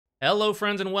Hello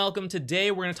friends and welcome.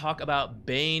 Today we're going to talk about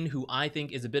Bane, who I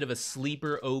think is a bit of a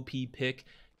sleeper OP pick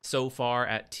so far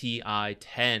at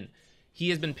TI10. He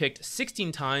has been picked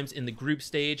 16 times in the group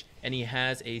stage and he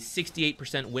has a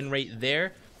 68% win rate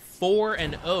there,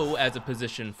 4-0 as a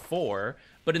position 4.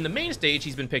 But in the main stage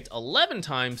he's been picked 11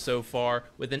 times so far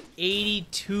with an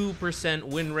 82%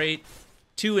 win rate,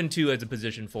 2-2 as a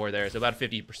position 4 there, so about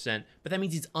 50%. But that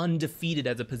means he's undefeated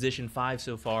as a position 5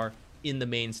 so far in the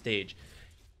main stage.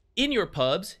 In your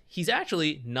pubs, he's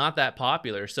actually not that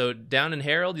popular. So down in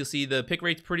Herald, you'll see the pick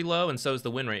rate's pretty low and so is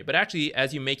the win rate. But actually,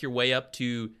 as you make your way up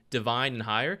to Divine and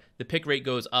higher, the pick rate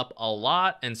goes up a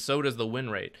lot and so does the win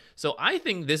rate. So I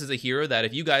think this is a hero that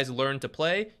if you guys learn to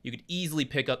play, you could easily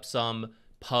pick up some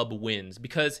pub wins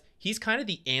because he's kind of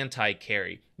the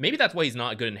anti-carry. Maybe that's why he's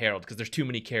not good in Herald, because there's too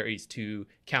many carries to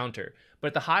counter.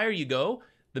 But the higher you go,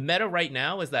 the meta right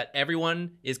now is that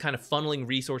everyone is kind of funneling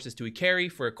resources to a carry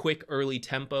for a quick early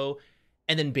tempo,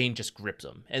 and then Bane just grips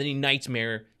him. And then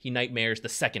he nightmares the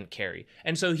second carry.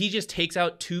 And so he just takes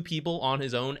out 2 people on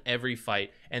his own every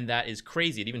fight, and that is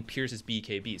crazy. It even pierces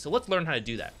BKB. So let's learn how to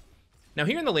do that. Now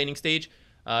here in the laning stage,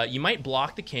 you might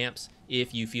block the camps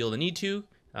if you feel the need to,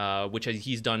 which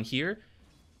he's done here.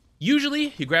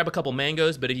 Usually, you grab a couple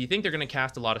mangoes, but if you think they're going to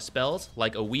cast a lot of spells,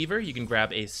 like a Weaver, you can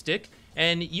grab a stick.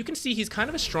 And you can see he's kind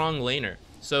of a strong laner.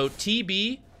 So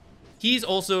TB, he's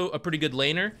also a pretty good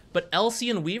laner, but LC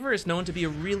and Weaver is known to be a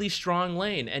really strong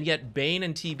lane, and yet Bane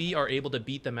and TB are able to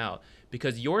beat them out.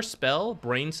 Because your spell,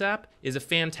 Brain Sap, is a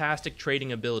fantastic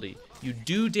trading ability. You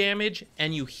do damage,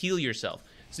 and you heal yourself.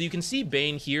 So you can see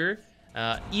Bane here,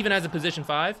 even as a position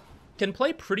 5, can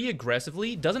play pretty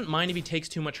aggressively, doesn't mind if he takes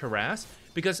too much harass,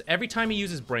 because every time he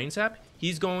uses Brain Sap,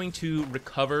 he's going to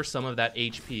recover some of that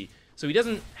HP. So he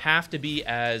doesn't have to be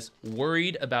as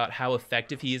worried about how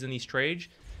effective he is in these trades.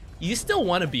 You still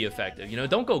want to be effective, you know,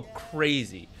 don't go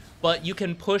crazy, but you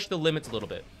can push the limits a little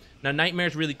bit. Now Nightmare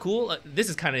is really cool. This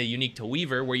is kind of unique to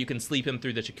Weaver, where you can sleep him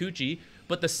through the Chikuchi,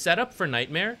 but the setup for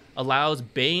Nightmare allows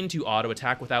Bane to auto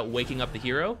attack without waking up the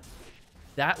hero.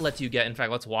 That lets you get, in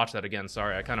fact, let's watch that again.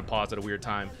 Sorry, I kind of paused at a weird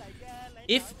time.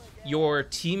 If your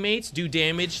teammates do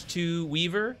damage to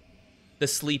Weaver, the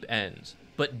sleep ends.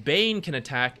 But Bane can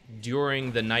attack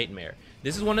during the Nightmare.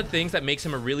 This is one of the things that makes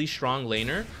him a really strong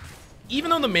laner.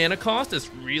 Even though the mana cost is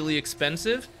really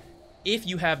expensive, if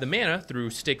you have the mana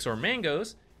through sticks or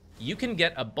mangoes, you can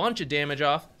get a bunch of damage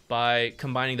off by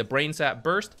combining the Brain Sap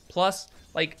burst plus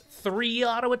like 3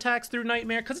 auto attacks through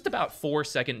Nightmare, because it's about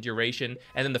 4-second duration,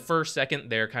 and then the first second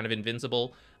they're kind of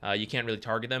invincible. You can't really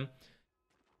target them.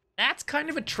 That's kind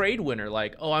of a trade winner,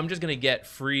 like, oh, I'm just gonna get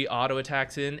free auto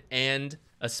attacks in and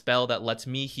a spell that lets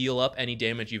me heal up any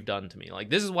damage you've done to me. Like,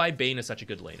 this is why Bane is such a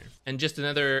good laner. And just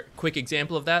another quick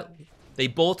example of that, they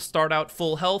both start out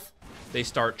full health, they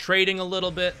start trading a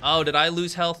little bit. Oh, did I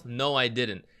lose health? No, I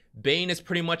didn't. Bane is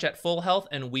pretty much at full health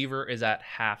and Weaver is at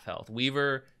half health.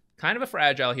 Weaver, kind of a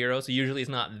fragile hero, so usually it's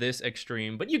not this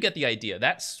extreme, but you get the idea.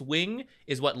 That swing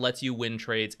is what lets you win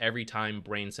trades every time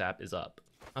Brain Sap is up.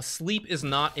 Sleep is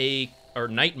not or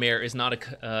Nightmare is not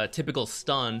a typical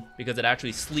stun because it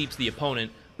actually sleeps the opponent,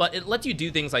 but it lets you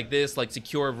do things like this, like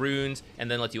secure runes,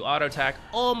 and then lets you auto attack,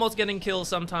 almost getting kills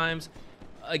sometimes.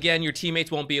 Again, your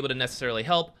teammates won't be able to necessarily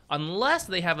help unless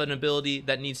they have an ability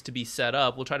that needs to be set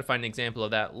up. We'll try to find an example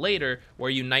of that later, where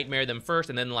you Nightmare them first,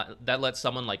 and then that lets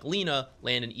someone like Lina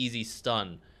land an easy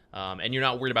stun. And you're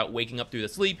not worried about waking up through the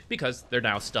sleep because they're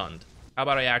now stunned. How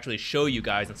about I actually show you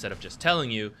guys instead of just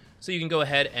telling you? So you can go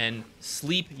ahead and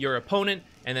sleep your opponent,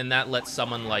 and then that lets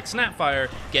someone like Snapfire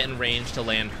get in range to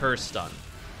land her stun.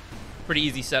 Pretty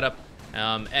easy setup.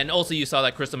 And also you saw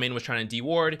that Crystal Main was trying to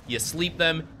deward. You sleep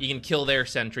them, you can kill their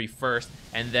sentry first,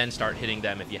 and then start hitting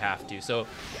them if you have to. So,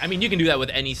 I mean, you can do that with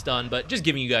any stun, but just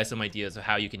giving you guys some ideas of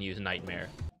how you can use Nightmare.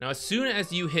 Now, as soon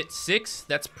as you hit 6,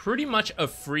 that's pretty much a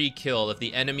free kill if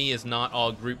the enemy is not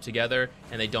all grouped together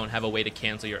and they don't have a way to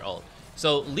cancel your ult.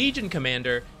 So Legion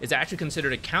Commander is actually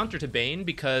considered a counter to Bane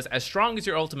because as strong as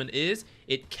your ultimate is,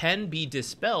 it can be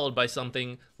dispelled by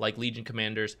something like Legion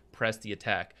Commander's Press the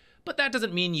Attack. But that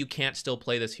doesn't mean you can't still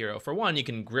play this hero. For one, you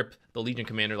can grip the Legion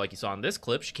Commander like you saw in this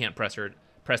clip. She can't press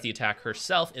the attack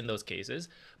herself in those cases.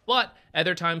 But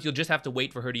other times, you'll just have to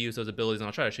wait for her to use those abilities, and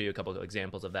I'll try to show you a couple of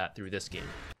examples of that through this game.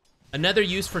 Another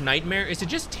use for Nightmare is to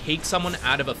just take someone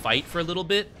out of a fight for a little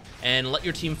bit and let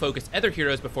your team focus other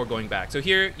heroes before going back. So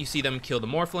here, you see them kill the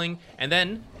Morphling, and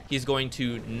then he's going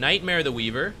to Nightmare the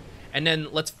Weaver, and then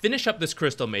let's finish up this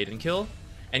Crystal Maiden kill.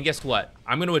 And guess what?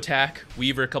 I'm going to attack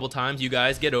Weaver a couple times. You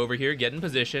guys get over here, get in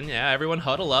position. Yeah, everyone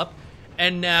huddle up.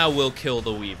 And now we'll kill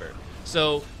the Weaver.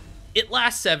 So It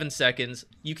lasts 7 seconds.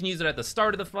 You can use it at the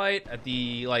start of the fight, at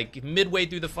the like midway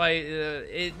through the fight.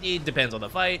 It depends on the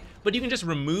fight, but you can just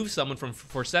remove someone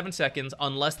for 7 seconds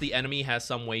unless the enemy has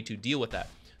some way to deal with that.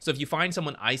 So if you find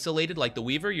someone isolated like the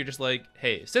Weaver, you're just like,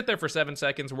 hey, sit there for 7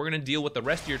 seconds. We're gonna deal with the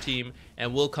rest of your team,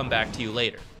 and we'll come back to you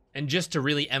later. And just to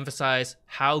really emphasize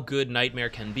how good Nightmare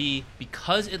can be,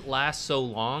 because it lasts so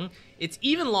long, it's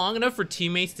even long enough for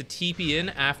teammates to TP in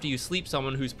after you sleep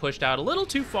someone who's pushed out a little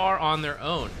too far on their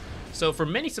own. So for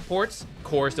many supports,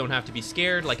 cores don't have to be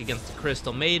scared, like against the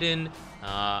Crystal Maiden.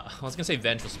 I was gonna say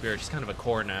Vengeful Spirit, she's kind of a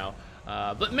core now.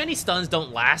 But many stuns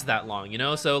don't last that long, you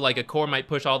know? So like a core might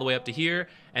push all the way up to here,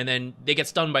 and then they get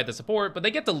stunned by the support, but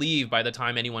they get to leave by the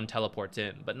time anyone teleports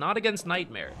in. But not against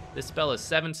Nightmare. This spell is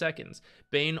 7 seconds.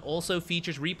 Bane also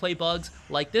features replay bugs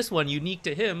like this one, unique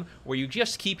to him, where you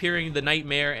just keep hearing the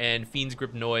Nightmare and Fiend's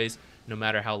Grip noise no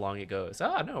matter how long it goes.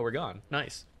 Ah, no, we're gone.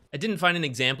 Nice. I didn't find an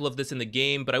example of this in the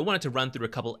game, but I wanted to run through a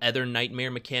couple other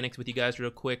Nightmare mechanics with you guys real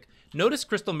quick. Notice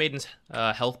Crystal Maiden's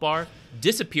health bar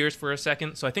disappears for a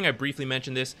second, so I think I briefly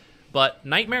mentioned this, but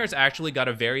Nightmare's actually got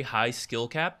a very high skill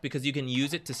cap because you can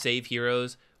use it to save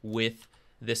heroes with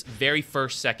this very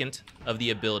first second of the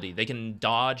ability. They can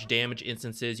dodge damage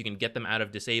instances, you can get them out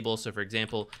of disable. So for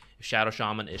example, if Shadow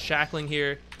Shaman is shackling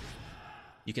here,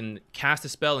 you can cast a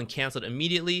spell and cancel it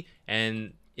immediately,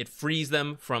 and it frees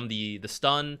them from the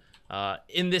stun.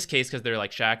 In this case, because they're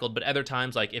like shackled, but other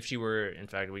times, like if she were, in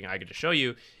fact, I could just show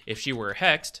you, if she were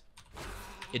hexed,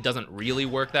 it doesn't really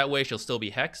work that way. She'll still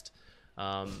be hexed.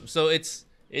 So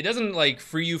it doesn't like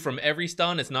free you from every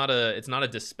stun. It's not a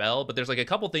dispel, but there's like a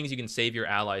couple things you can save your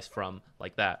allies from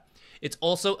like that. It's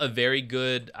also a very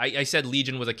good, I said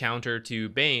Legion was a counter to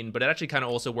Bane, but it actually kind of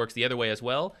also works the other way as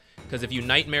well. Because if you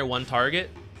Nightmare one target,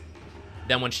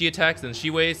 then when she attacks, then she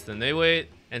waits, then they wait.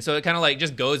 And so it kind of like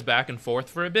just goes back and forth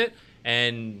for a bit.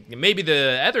 And maybe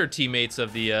the other teammates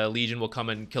of the Legion will come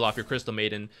and kill off your Crystal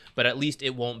Maiden, but at least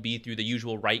it won't be through the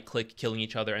usual right-click killing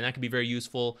each other. And that can be very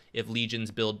useful if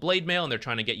Legions build Blade Mail and they're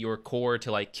trying to get your core to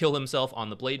like kill himself on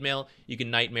the Blade Mail. You can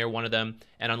Nightmare one of them,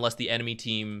 and unless the enemy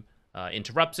team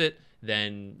interrupts it,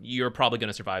 then you're probably going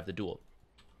to survive the duel.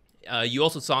 You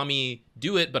also saw me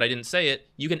do it, but I didn't say it.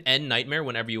 You can end Nightmare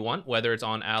whenever you want, whether it's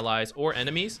on allies or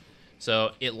enemies.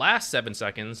 So it lasts 7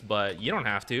 seconds, but you don't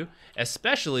have to.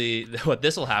 Especially, what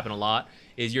this will happen a lot,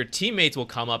 is your teammates will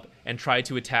come up and try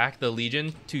to attack the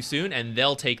Legion too soon, and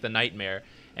they'll take the Nightmare.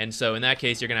 And so in that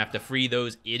case, you're going to have to free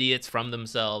those idiots from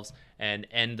themselves and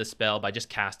end the spell by just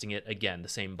casting it again, the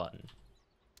same button.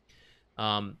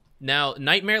 Now,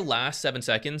 Nightmare lasts 7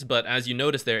 seconds, but as you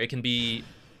notice there, it can be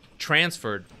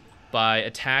transferred by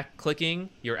attack clicking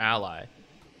your ally.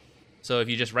 So if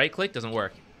you just right click, doesn't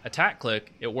work. Attack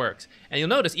click, it works. And you'll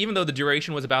notice, even though the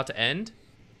duration was about to end,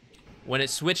 when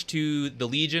it switched to the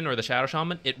Legion or the Shadow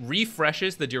Shaman, it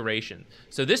refreshes the duration.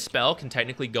 So this spell can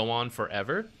technically go on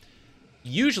forever.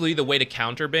 Usually the way to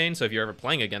counter Bane, so if you're ever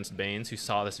playing against Banes who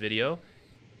saw this video,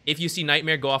 if you see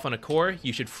Nightmare go off on a core,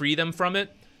 you should free them from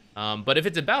it. But if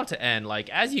it's about to end, like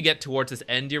as you get towards this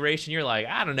end duration, you're like,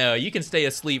 I don't know, you can stay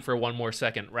asleep for 1 more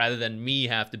second rather than me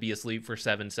have to be asleep for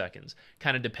 7 seconds,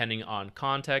 kind of depending on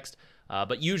context.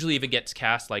 But usually if it gets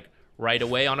cast like right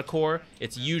away on a core,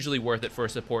 it's usually worth it for a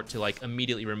support to like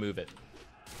immediately remove it.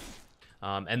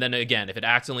 And then again, if it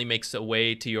accidentally makes a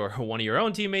way to one of your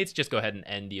own teammates, just go ahead and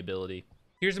end the ability.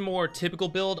 Here's a more typical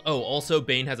build. Oh, also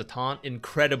Bane has a taunt,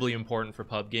 incredibly important for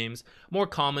pub games. More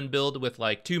common build with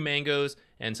like 2 mangoes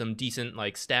and some decent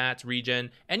like stats, regen,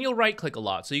 and you'll right click a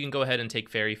lot. So you can go ahead and take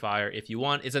Fairy Fire if you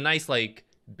want. It's a nice like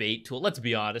bait tool. Let's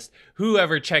be honest,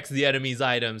 whoever checks the enemy's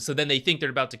items, so then they think they're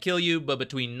about to kill you, but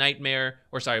between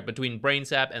between Brain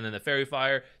Sap and then the Fairy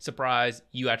Fire, surprise,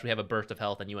 you actually have a burst of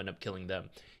health and you end up killing them.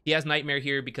 He has Nightmare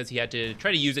here because he had to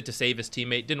try to use it to save his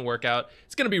teammate. Didn't work out.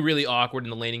 It's going to be really awkward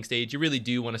in the laning stage. You really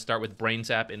do want to start with Brain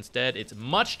Sap instead. It's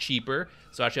much cheaper,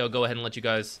 so actually I'll go ahead and let you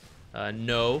guys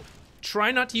know. Try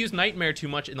not to use Nightmare too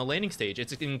much in the laning stage.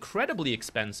 It's incredibly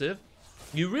expensive.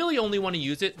 You really only want to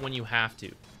use it when you have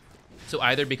to. So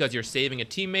either because you're saving a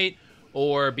teammate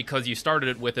or because you started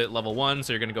it with it level 1,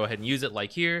 so you're going to go ahead and use it like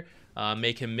here.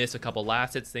 Make him miss a couple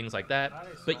last hits, things like that.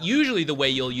 But usually the way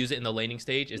you'll use it in the laning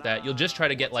stage is that you'll just try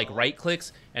to get like right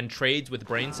clicks and trades with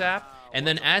Brain Sap, and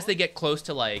then as they get close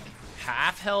to like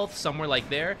half health, somewhere like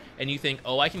there, and you think,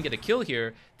 oh, I can get a kill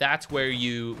here, that's where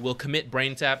you will commit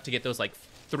Brain Sap to get those like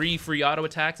 3 free auto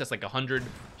attacks. That's like 100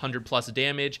 plus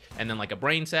damage, and then like a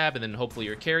Brain Sap, and then hopefully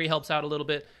your carry helps out a little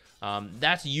bit.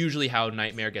 That's usually how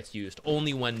Nightmare gets used,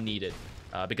 only when needed.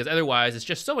 Because otherwise, it's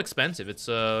just so expensive. It's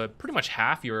pretty much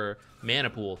half your mana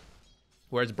pool,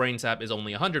 whereas Brain Sap is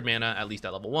only 100 mana, at least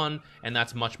at level 1, and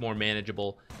that's much more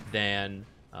manageable than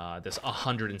this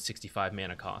 165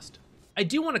 mana cost. I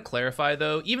do want to clarify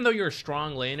though, even though you're a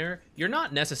strong laner, you're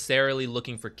not necessarily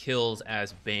looking for kills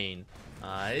as Bane.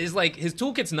 Is like his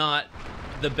toolkit's not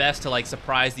the best to like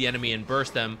surprise the enemy and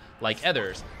burst them like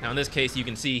others. Now in this case, you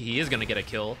can see he is going to get a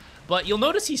kill, but you'll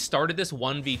notice he started this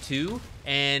 1v2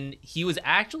 and he was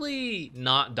actually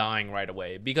not dying right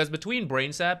away, because between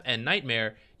Brain Sap and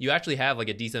Nightmare, you actually have like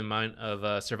a decent amount of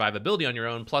survivability on your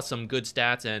own, plus some good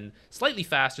stats and slightly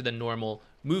faster than normal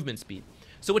movement speed.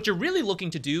 So what you're really looking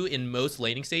to do in most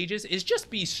laning stages is just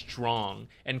be strong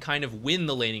and kind of win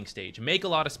the laning stage. Make a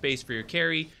lot of space for your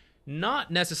carry,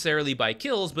 not necessarily by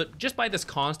kills, but just by this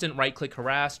constant right-click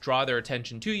harass, draw their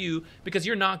attention to you, because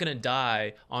you're not going to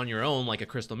die on your own like a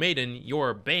Crystal Maiden.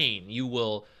 You're Bane. You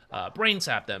will Brain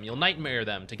Sap them, you'll Nightmare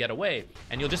them to get away,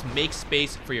 and you'll just make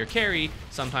space for your carry,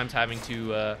 sometimes having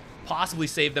to possibly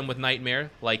save them with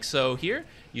Nightmare, like so here.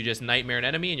 You just Nightmare an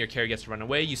enemy and your carry gets to run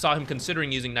away. You saw him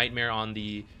considering using Nightmare on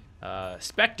the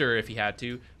Spectre if he had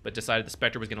to, but decided the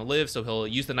Spectre was going to live, so he'll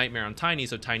use the Nightmare on Tiny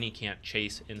so Tiny can't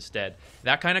chase instead.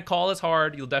 That kind of call is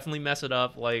hard. You'll definitely mess it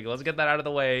up. Like, let's get that out of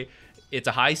the way. It's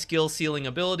a high skill ceiling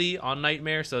ability on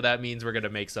Nightmare, so that means we're going to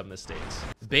make some mistakes.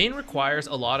 Bane requires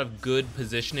a lot of good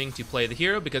positioning to play the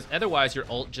hero, because otherwise your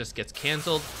ult just gets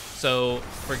canceled. So,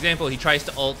 for example, he tries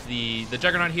to ult the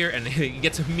Juggernaut here, and he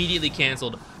gets immediately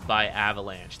canceled by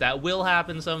Avalanche. That will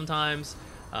happen sometimes.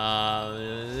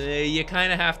 You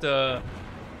kind of have to...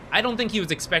 I don't think he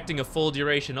was expecting a full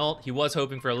duration ult. He was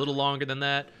hoping for a little longer than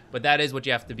that, but that is what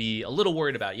you have to be a little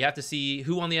worried about. You have to see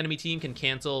who on the enemy team can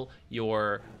cancel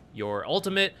your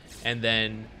ultimate, and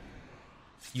then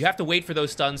you have to wait for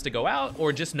those stuns to go out,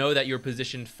 or just know that you're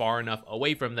positioned far enough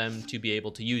away from them to be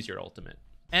able to use your ultimate.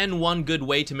 And one good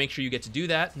way to make sure you get to do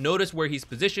that, notice where he's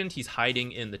positioned. He's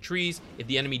hiding in the trees. If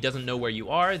the enemy doesn't know where you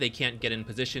are, they can't get in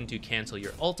position to cancel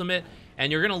your ultimate.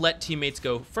 And you're gonna let teammates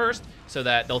go first so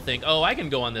that they'll think, oh, I can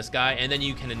go on this guy, and then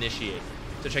you can initiate.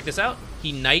 So check this out.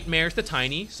 He Nightmares the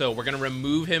Tiny, so we're gonna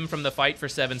remove him from the fight for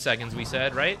 7 seconds, we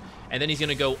said, right? And then he's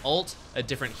gonna go ult a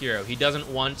different hero. He doesn't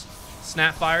want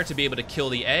Snapfire to be able to kill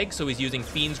the egg, so he's using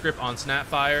Fiend's Grip on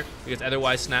Snapfire, because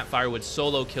otherwise Snapfire would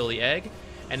solo kill the egg.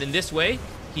 And in this way,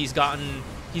 he's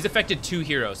affected 2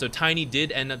 heroes. So Tiny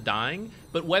did end up dying,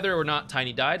 but whether or not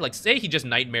Tiny died, like say he just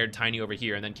Nightmared Tiny over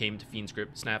here and then came to Fiend's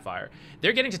Grip Snapfire,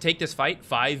 they're getting to take this fight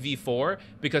 5v4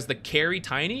 because the carry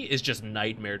Tiny is just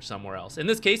Nightmared somewhere else. In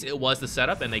this case, it was the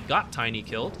setup and they got Tiny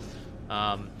killed.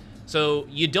 So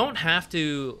you don't have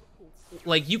to,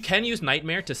 like, you can use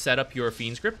Nightmare to set up your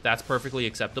Fiend's Grip. That's perfectly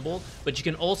acceptable, but you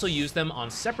can also use them on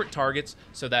separate targets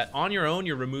so that on your own,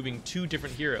 you're removing 2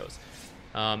 different heroes.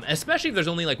 Especially if there's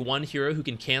only like 1 hero who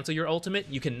can cancel your ultimate,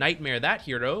 you can Nightmare that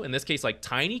hero. In this case, like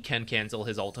Tiny can cancel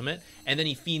his ultimate, and then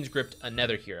he Fiend's Gripped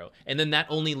another hero. And then that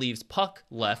only leaves Puck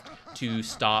left to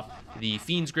stop the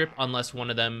Fiend's Grip, unless one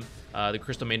of them, the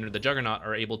Crystal Maiden or the Juggernaut,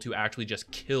 are able to actually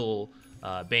just kill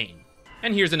Bane.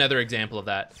 And here's another example of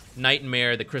that.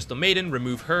 Nightmare the Crystal Maiden,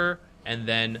 remove her, and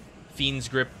then Fiend's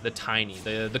Grip the Tiny.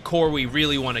 The core we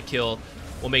really want to kill.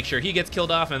 We'll make sure he gets killed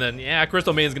off, and then, yeah,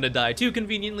 Crystal Maiden's gonna die too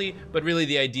conveniently, but really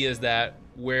the idea is that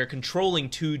we're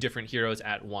controlling 2 different heroes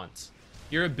at once.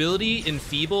 Your ability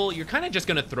Enfeeble, you're kind of just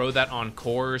gonna throw that on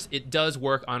cores. It does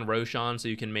work on Roshan, so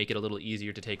you can make it a little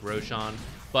easier to take Roshan,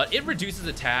 but it reduces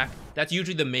attack. That's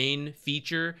usually the main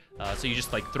feature, so you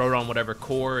just like throw it on whatever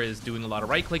core is doing a lot of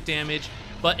right-click damage,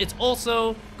 but it's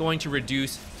also going to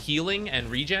reduce healing and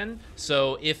regen,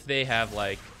 so if they have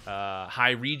like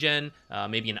high regen,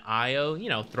 maybe an IO, you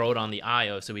know, throw it on the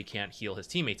IO so he can't heal his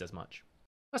teammates as much.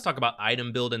 Let's talk about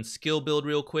item build and skill build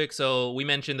real quick. So we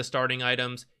mentioned the starting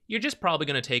items. You're just probably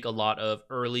going to take a lot of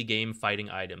early game fighting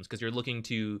items because you're looking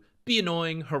to be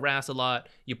annoying, harass a lot.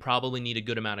 You probably need a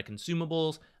good amount of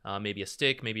consumables, maybe a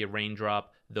stick, maybe a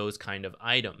raindrop, those kind of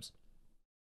items.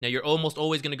 Now you're almost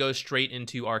always going to go straight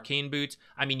into arcane boots.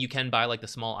 I mean, you can buy like the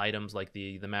small items like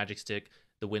the magic stick,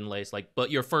 the windlace, like,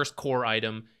 but your first core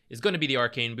item is going to be the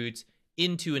arcane boots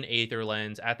into an aether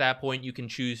lens. At that point, you can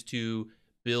choose to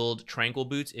build tranquil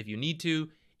boots if you need to.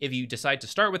 If you decide to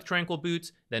start with tranquil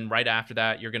boots, then right after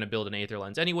that, you're going to build an aether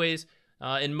lens anyways.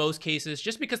 In most cases,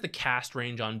 just because the cast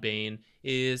range on Bane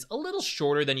is a little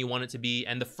shorter than you want it to be,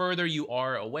 and the further you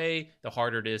are away, the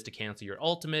harder it is to cancel your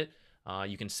ultimate.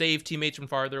 You can save teammates from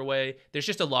farther away. There's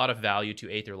just a lot of value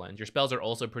to aether lens. Your spells are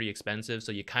also pretty expensive,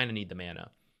 so you kind of need the mana.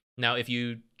 Now, if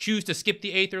you choose to skip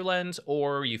the aether lens,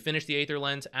 or you finish the aether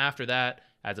lens after that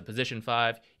as a position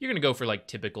 5, you're going to go for like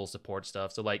typical support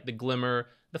stuff. So like the Glimmer,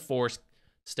 the Force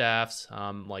Staffs,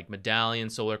 like Medallion,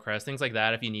 Solar Crest, things like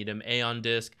that if you need them, Aeon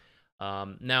Disc.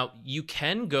 Now, you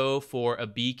can go for a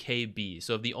BKB.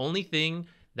 So if the only thing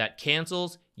that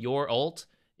cancels your ult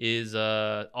is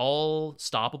all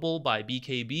stoppable by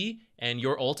BKB, and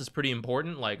your ult is pretty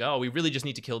important. Like, oh, we really just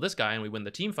need to kill this guy and we win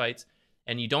the team fights,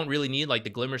 and you don't really need like the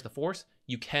Glimmers, the Force.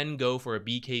 You can go for a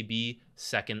BKB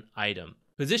second item.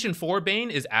 Position 4 Bane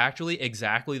is actually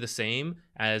exactly the same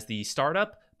as the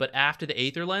startup, but after the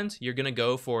Aether Lens, you're going to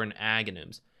go for an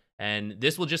Aghanims. And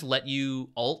this will just let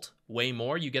you ult way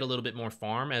more. You get a little bit more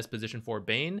farm as position 4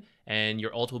 Bane, and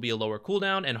your ult will be a lower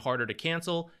cooldown and harder to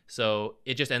cancel. So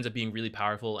it just ends up being really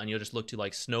powerful, and you'll just look to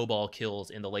like snowball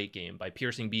kills in the late game by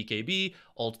piercing BKB,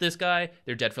 ult this guy,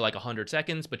 they're dead for like 100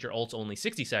 seconds, but your ult's only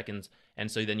 60 seconds. And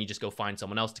so then you just go find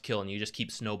someone else to kill, and you just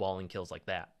keep snowballing kills like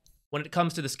that. When it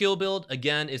comes to the skill build,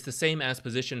 again, it's the same as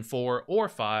position 4 or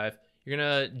 5. You're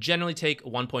gonna generally take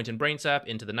 1 point in Brain Sap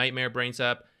into the Nightmare Brain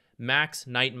Sap, max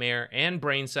Nightmare and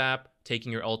Brain Sap,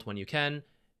 taking your ult when you can.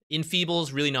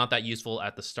 Enfeeble's really not that useful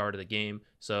at the start of the game,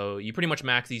 so you pretty much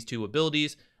max these two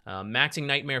abilities. Maxing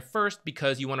Nightmare first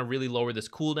because you want to really lower this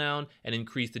cooldown and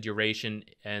increase the duration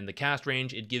and the cast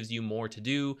range. It gives you more to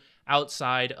do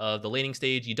outside of the laning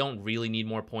stage. You don't really need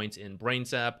more points in Brain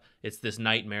Sap. It's this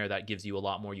Nightmare that gives you a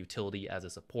lot more utility as a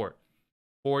support.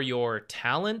 For your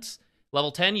talents,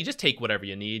 level 10, you just take whatever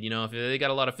you need. You know, if they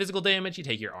got a lot of physical damage, you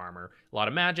take your armor. A lot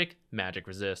of magic, magic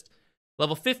resist.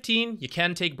 Level 15, you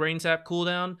can take Brain Sap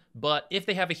cooldown, but if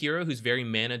they have a hero who's very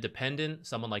mana dependent,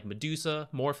 someone like Medusa,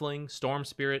 Morphling, Storm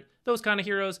Spirit, those kind of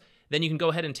heroes, then you can go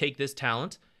ahead and take this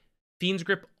talent. Fiend's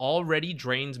Grip already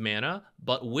drains mana,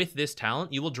 but with this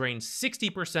talent, you will drain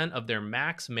 60% of their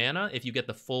max mana if you get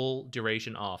the full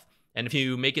duration off. And if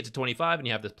you make it to 25 and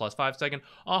you have this plus 5 second,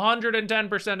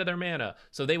 110% of their mana.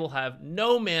 So they will have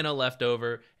no mana left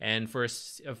over. And for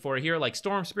a hero like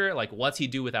Storm Spirit, like what's he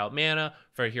do without mana?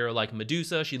 For a hero like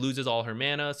Medusa, she loses all her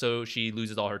mana, so she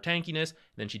loses all her tankiness,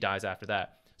 and then she dies after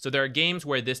that. So there are games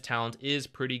where this talent is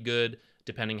pretty good,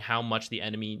 depending how much the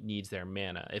enemy needs their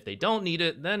mana. If they don't need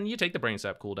it, then you take the Brain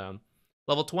Sap cooldown.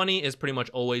 Level 20 is pretty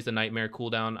much always the Nightmare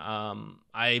cooldown.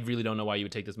 I really don't know why you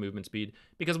would take this movement speed,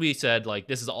 because we said like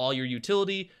this is all your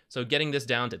utility, so getting this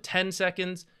down to 10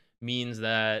 seconds means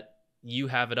that you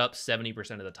have it up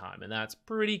 70% of the time, and that's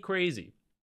pretty crazy.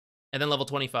 And then level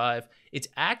 25, it's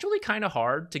actually kind of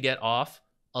hard to get off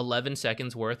 11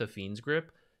 seconds worth of Fiend's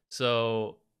Grip.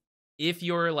 So if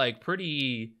you're like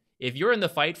if you're in the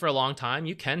fight for a long time,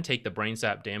 you can take the Brain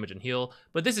Sap damage and heal,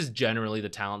 but this is generally the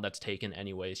talent that's taken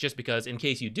anyways, just because in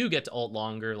case you do get to ult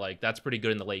longer, like that's pretty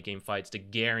good in the late game fights to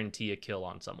guarantee a kill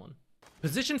on someone.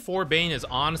 Position 4 Bane is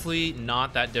honestly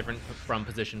not that different from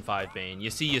position 5 Bane.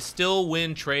 You see, you still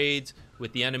win trades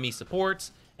with the enemy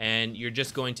supports, and you're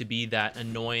just going to be that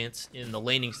annoyance in the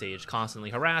laning stage, constantly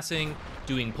harassing,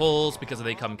 doing pulls because if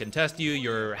they come contest you,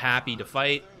 you're happy to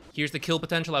fight. Here's the kill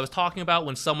potential I was talking about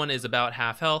when someone is about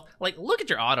half health. Like, look at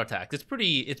your auto attack. It's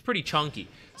pretty chunky.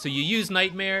 So you use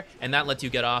Nightmare, and that lets you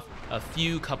get off a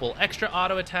couple extra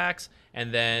auto attacks,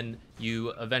 and then you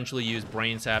eventually use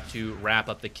Brain Sap to wrap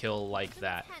up the kill like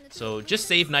that. So just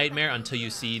save Nightmare until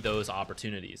you see those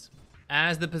opportunities.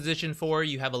 As the position 4,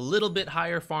 you have a little bit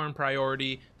higher farm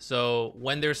priority, so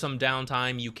when there's some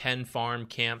downtime, you can farm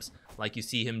camps like you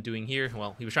see him doing here.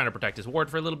 Well, he was trying to protect his ward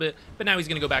for a little bit, but now he's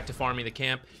going to go back to farming the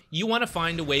camp. You want to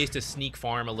find ways to sneak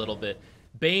farm a little bit.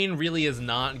 Bane really is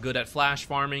not good at flash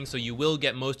farming, so you will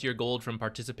get most of your gold from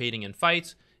participating in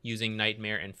fights using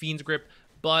Nightmare and Fiend's Grip,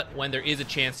 but when there is a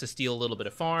chance to steal a little bit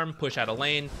of farm, push out a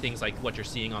lane, things like what you're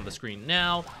seeing on the screen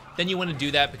now, then you want to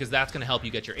do that because that's going to help you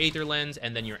get your Aether Lens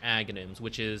and then your Aghanims,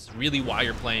 which is really why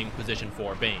you're playing position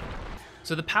 4 Bane.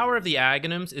 So the power of the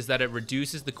Aghanims is that it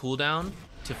reduces the cooldown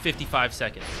to 55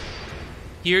 seconds.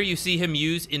 Here you see him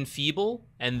use Enfeeble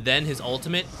and then his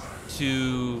ultimate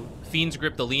to Fiend's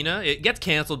Grip the Lina. It gets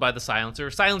canceled by the Silencer.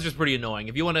 Silencer's pretty annoying.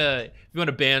 If you want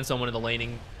to ban someone in the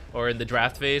laning or in the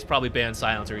draft phase, probably ban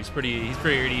Silencer. He's pretty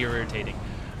irritating.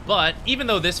 But even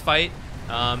though this fight,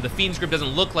 the Fiend's Grip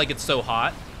doesn't look like it's so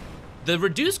hot, the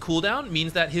reduced cooldown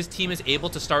means that his team is able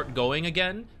to start going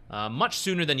again much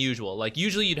sooner than usual. Like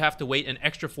usually you'd have to wait an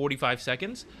extra 45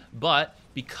 seconds, but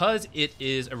because it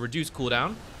is a reduced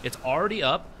cooldown, it's already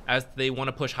up as they want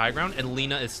to push high ground and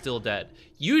Lina is still dead.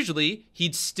 Usually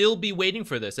he'd still be waiting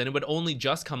for this and it would only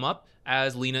just come up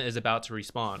as Lina is about to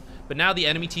respawn. But now the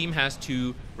enemy team has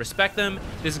to respect them.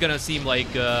 This is gonna seem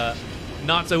like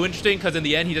not so interesting because in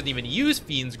the end he doesn't even use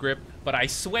Fiend's Grip, but I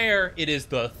swear it is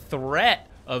the threat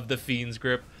of the Fiend's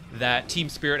Grip that Team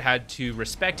Spirit had to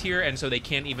respect here, and so they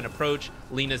can't even approach.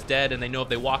 Lina's dead, and they know if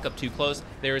they walk up too close,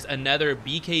 there's another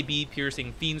BKB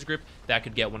piercing Fiend's Grip that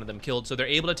could get one of them killed, so they're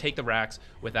able to take the racks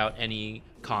without any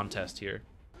contest here.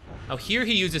 Now here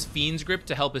he uses Fiend's Grip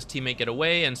to help his teammate get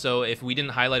away, and so if we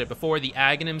didn't highlight it before, the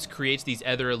Aghanims creates these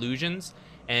Ether Illusions,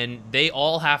 and they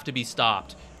all have to be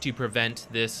stopped to prevent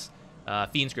this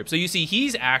Fiend's Grip. So you see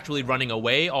he's actually running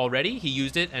away already. He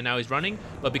used it and now he's running,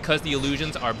 but because the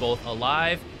illusions are both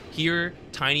alive, here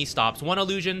Tiny stops one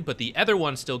illusion, but the other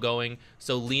one's still going,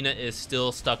 so Lina is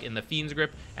still stuck in the Fiend's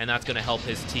Grip, and that's going to help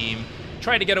his team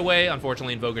try to get away.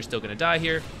 Unfortunately, Invoker's still going to die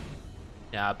here.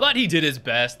 Yeah, but he did his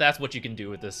best. That's what you can do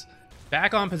with this.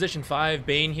 Back on position 5,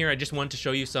 Bane here. I just wanted to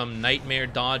show you some Nightmare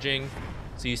dodging.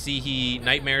 So you see he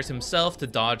Nightmares himself to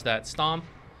dodge that Stomp.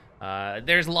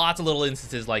 There's lots of little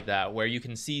instances like that where you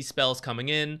can see spells coming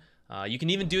in. You can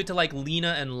even do it to like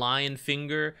Lina and Lion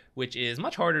Finger, which is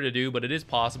much harder to do, but it is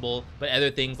possible. But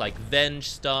other things like Venge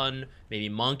Stun, maybe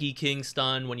Monkey King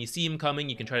Stun. When you see him coming,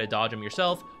 you can try to dodge him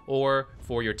yourself or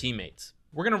for your teammates.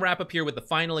 We're going to wrap up here with the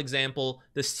final example.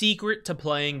 The secret to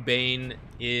playing Bane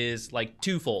is like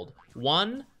twofold.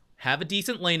 One, have a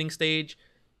decent laning stage.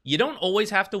 You don't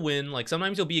always have to win. Like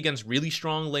sometimes you'll be against really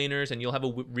strong laners and you'll have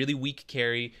a really weak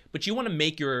carry, but you want to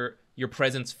make your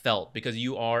presence felt because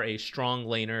you are a strong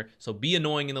laner. So be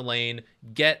annoying in the lane,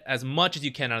 get as much as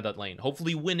you can out of that lane,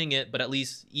 hopefully winning it, but at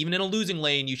least even in a losing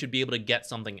lane, you should be able to get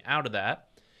something out of that.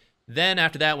 Then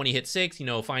after that, when you hit 6,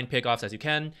 find pickoffs as you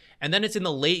can. And then it's in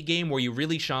the late game where you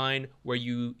really shine, where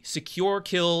you secure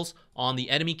kills on the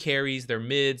enemy carries, their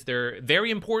mids, they're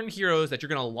very important heroes that you're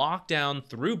going to lock down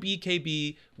through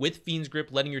BKB with Fiend's Grip,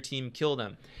 letting your team kill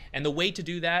them. And the way to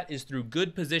do that is through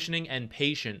good positioning and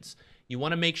patience. You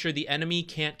want to make sure the enemy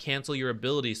can't cancel your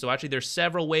ability. So actually there's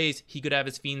several ways he could have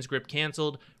his Fiend's Grip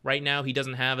canceled. Right now he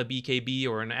doesn't have a BKB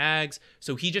or an Ags,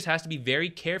 so he just has to be very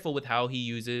careful with how he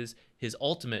uses his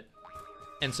ultimate.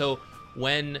 And so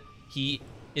when he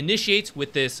initiates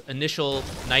with this initial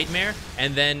Nightmare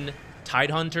and then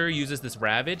Tidehunter uses this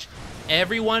Ravage,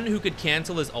 everyone who could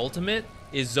cancel his ultimate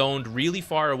is zoned really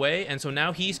far away, and so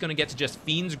now he's going to get to just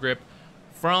Fiend's Grip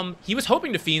from... He was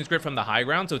hoping to Fiend's Grip from the high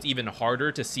ground, so it's even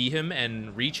harder to see him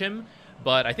and reach him,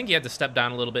 but I think he had to step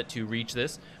down a little bit to reach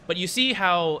this. But you see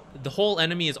how the whole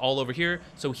enemy is all over here,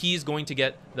 so he's going to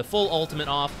get the full ultimate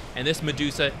off, and this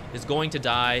Medusa is going to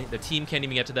die. The team can't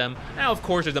even get to them. Now, of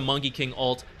course, there's a Monkey King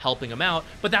ult helping him out,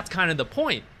 but that's kind of the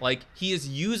point. Like, he is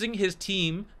using his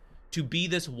team to be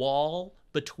this wall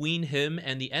between him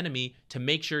and the enemy to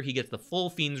make sure he gets the full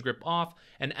Fiend's Grip off,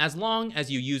 and as long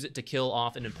as you use it to kill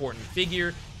off an important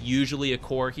figure, usually a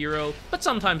core hero, but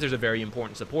sometimes there's a very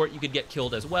important support you could get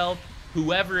killed as well.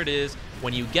 Whoever it is,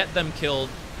 when you get them killed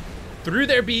through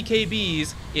their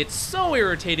BKBs, it's so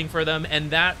irritating for them,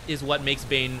 and that is what makes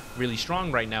Bane really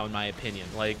strong right now, in my opinion.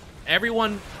 Like,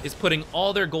 everyone is putting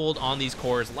all their gold on these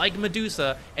cores, like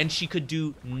Medusa, and she could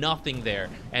do nothing there.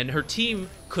 And her team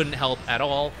couldn't help at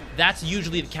all. That's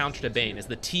usually the counter to Bane, is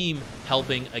the team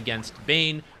helping against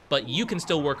Bane. But you can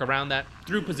still work around that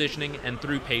through positioning and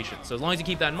through patience. So as long as you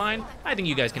keep that in mind, I think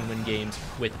you guys can win games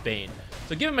with Bane.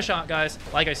 So give him a shot, guys.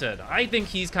 Like I said, I think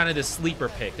he's kind of this sleeper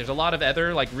pick. There's a lot of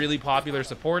other like really popular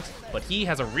supports, but he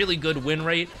has a really good win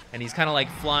rate, and he's kind of like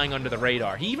flying under the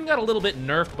radar. He even got a little bit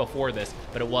nerfed before this,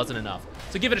 but it wasn't enough.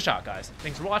 So give it a shot, guys.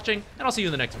 Thanks for watching, and I'll see you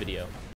in the next video.